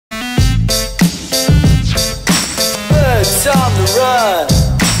it's on the run.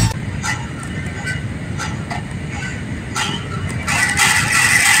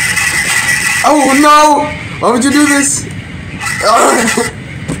 Oh no! Why would you do this?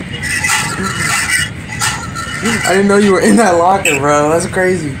 I didn't know you were in that locker, bro. That's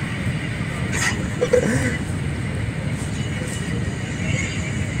crazy.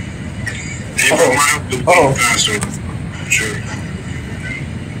 Oh. Faster. Sure.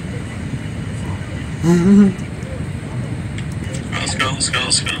 Let's go.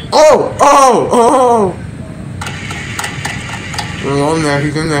 Oh! He's in there.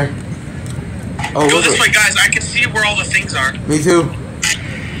 He's in there. Oh, go this way, guys. I can see where all the things are. Me too.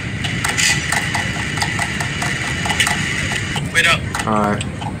 Wait up. Alright.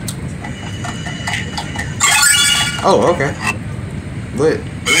 Oh, okay. Lit.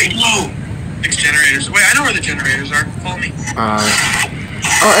 Wait, low. Next generators. Wait, I know where the generators are. Follow me. Alright.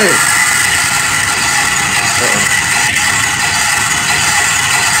 Oh, hey.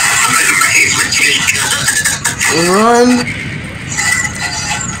 Run.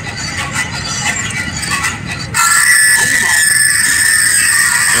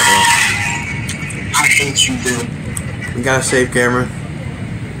 I hate you, bro. We got a safe camera.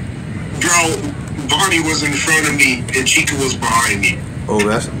 Bro, Barney was in front of me and Chica was behind me. Oh,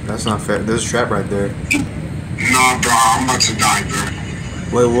 that's not fair. There's a trap right there. Nah, bro, I'm about to die,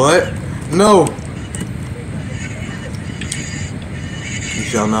 bro. Wait, what? No. You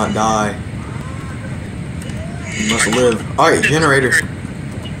shall not die. You must live. Alright, generator.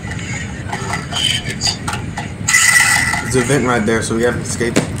 There's a vent right there, so we have to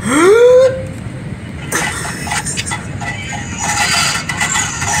escape.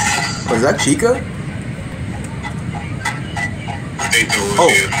 Oh, is that Chica?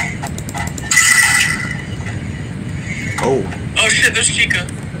 Oh. Oh. Oh shit, there's Chica.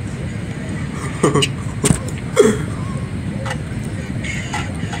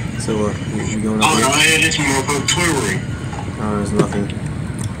 So, we going up Oh, here? no, it's motherfucker twittering. Oh, there's nothing.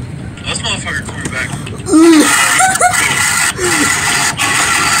 This motherfucker coming back.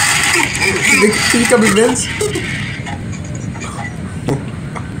 Can you come in, Vince?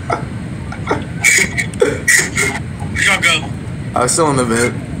 Where'd y'all go? I was still in the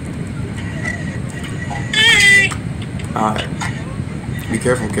vent. Hey. Alright. Be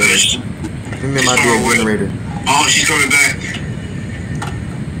careful, kid. I think there might be a generator. Oh, she's coming back.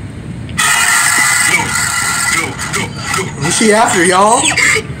 Go. Who's she after, y'all?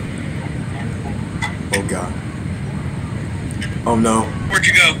 Oh, God. Oh, no. Where'd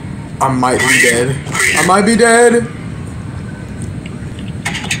you go? I might be dead. I might be dead.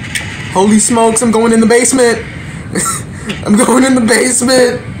 Holy smokes, I'm going in the basement. I'm going in the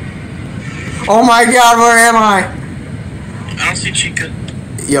basement. Oh my God, where am I? I don't see Chica.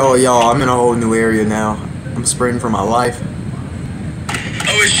 Yo, I'm in a whole new area now. I'm sprinting for my life.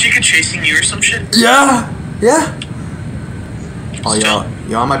 Oh, is Chica chasing you or some shit? Yeah. Oh, y'all,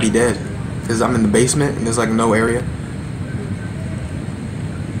 I might be dead. Because I'm in the basement and there's like no area.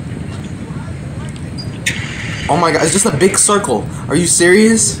 Oh my God, it's just a big circle. Are you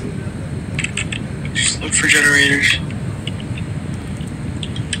serious? Just look for generators.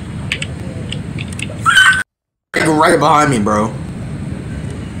 Go right behind me, bro.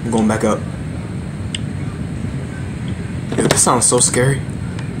 I'm going back up. Dude, this sounds so scary.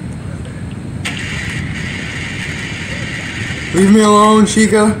 Leave me alone,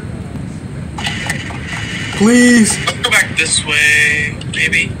 Chica. Please. Let's go back this way,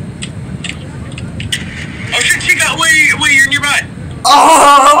 maybe. Oh shit, Chica! Wait, you're nearby.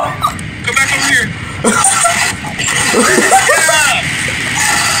 Oh! Go back over here. Yeah.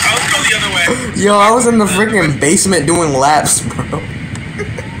 Let's go the other way. Yo, I was in the freaking basement doing laps, bro.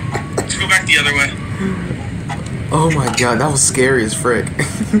 Let's go back the other way. Oh my God, that was scary as frick.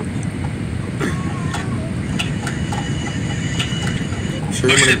 Oh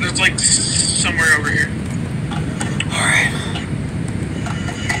shit, there's like somewhere over here. Alright.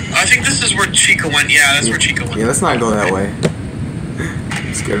 I think this is where Chica went. Yeah, that's where Chica went. Yeah, let's not go that way.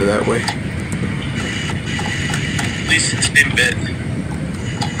 Let's go to that way. At least it's been bit.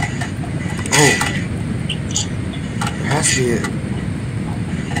 Oh. There has to be a...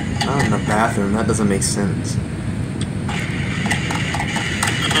 Not in the bathroom, that doesn't make sense.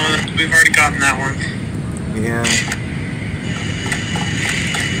 We've already gotten that one. Yeah.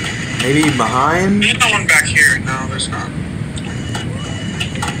 Maybe behind? There's no one back here. No, there's not.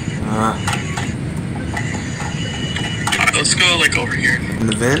 Alright, let's go like over here. In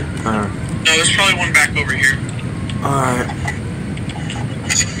the vent? No, there's probably one back over here. Alright.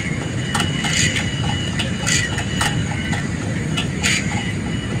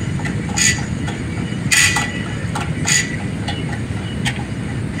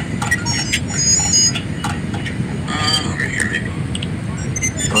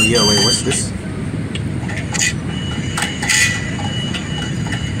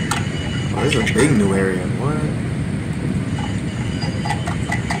 This is a big new area. What?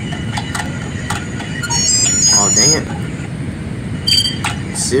 Oh, dang it.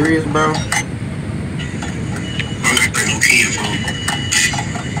 You serious, bro?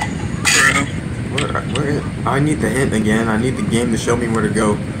 Where is, I need the hint again. I need the game to show me where to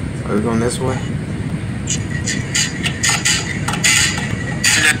go. Are we going this way?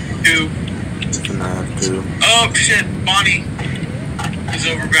 FNAF2. Oh shit, Bonnie is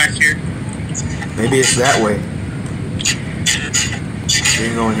over back here. Maybe it's that way. We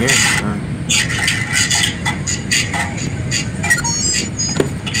ain't going here. Alright.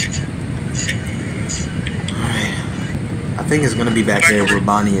 I think it's gonna be back there where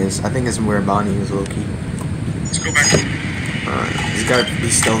Bonnie is. I think it's where Bonnie is, low-key. Let's go back. Alright, he's gotta be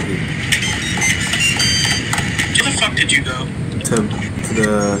stealthy. Where the fuck did you go? To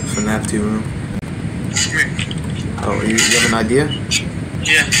the FNAF 2 room. Come here. Oh, you have an idea?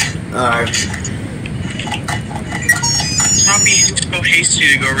 Yeah. Alright. It's not being so hasty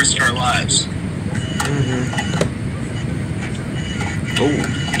to go risk our lives. Oh.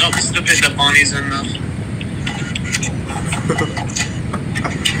 No, this is the bit that Bonnie's in though.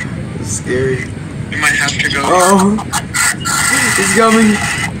 It's scary. We might have to go. Oh. He's coming.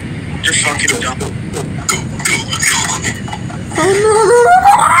 You're fucking dumb. Oh, no.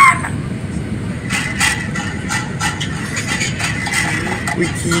 We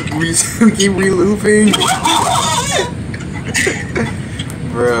keep re-looping.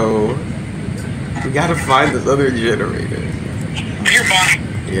 Bro. We gotta find this other generator. I hear Bonnie.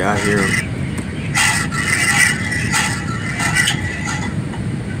 Yeah, I hear him.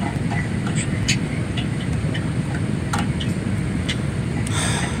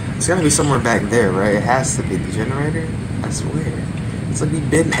 It's gotta be somewhere back there, right? It has to be the generator. I swear. It's like we've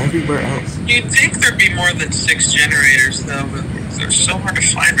been everywhere else. You'd think there'd be more than 6 generators, though, but they're so hard to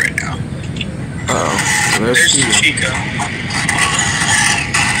find right now. Uh-oh. Well, there's Chico.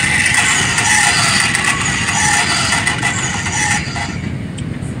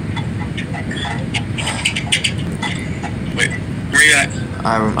 Wait, where you at?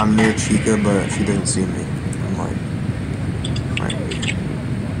 I'm near Chica, but she doesn't see me. I'm like, right here.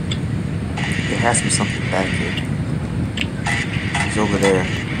 There has to be something back here. She's over there.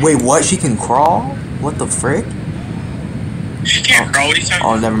 Wait, what? She can crawl? What the frick? She can't crawl. What are you talking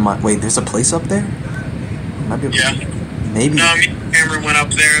about? Oh, never mind. Wait, there's a place up there? Might be yeah. Maybe. No, me and the camera went up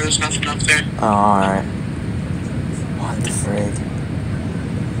there. There's nothing up there. Oh, alright. What the frick?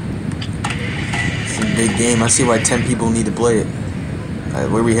 It's a big game. I see why 10 people need to play it. Alright,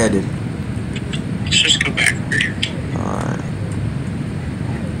 where are we headed? Let's just go back over here. Alright.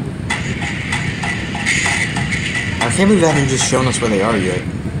 I can't believe they haven't just shown us where they are yet.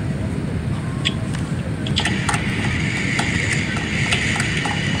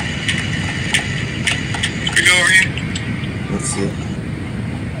 Should we go over here? Let's see.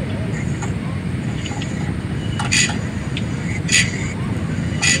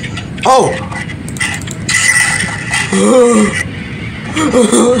 Oh!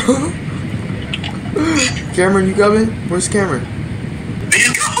 Cameron, you coming? Where's Cameron? There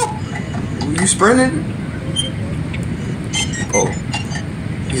you go! You sprinting? Oh.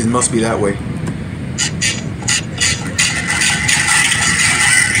 He must be that way.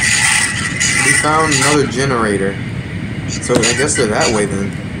 We found another generator. So I guess they're that way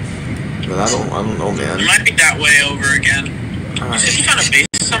then. But I don't know, man. It might be that way over again. Alright. You said you found a base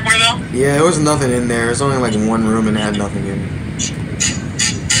somewhere though? Yeah, there was nothing in there. There's only like one room and it had nothing in it.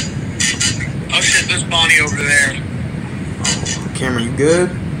 Oh shit, there's Bonnie over there. Oh, Cameron, you good?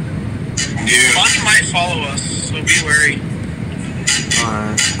 Yeah. Bonnie might follow us, so be wary.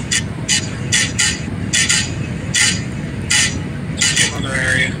 Alright. Another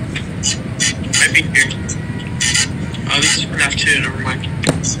area. Might be here. Oh, this is FNAF 2, never mind.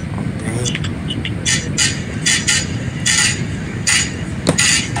 Oh, dang.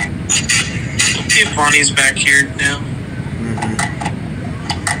 Let's see if Bonnie's back here now.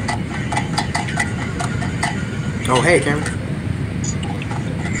 Oh, hey, Cameron.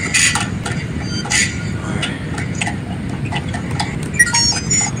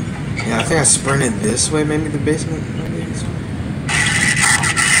 Yeah, I think I sprinted this way, maybe the basement. Maybe this way.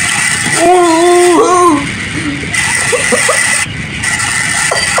 Oh!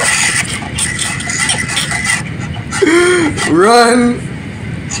 Run!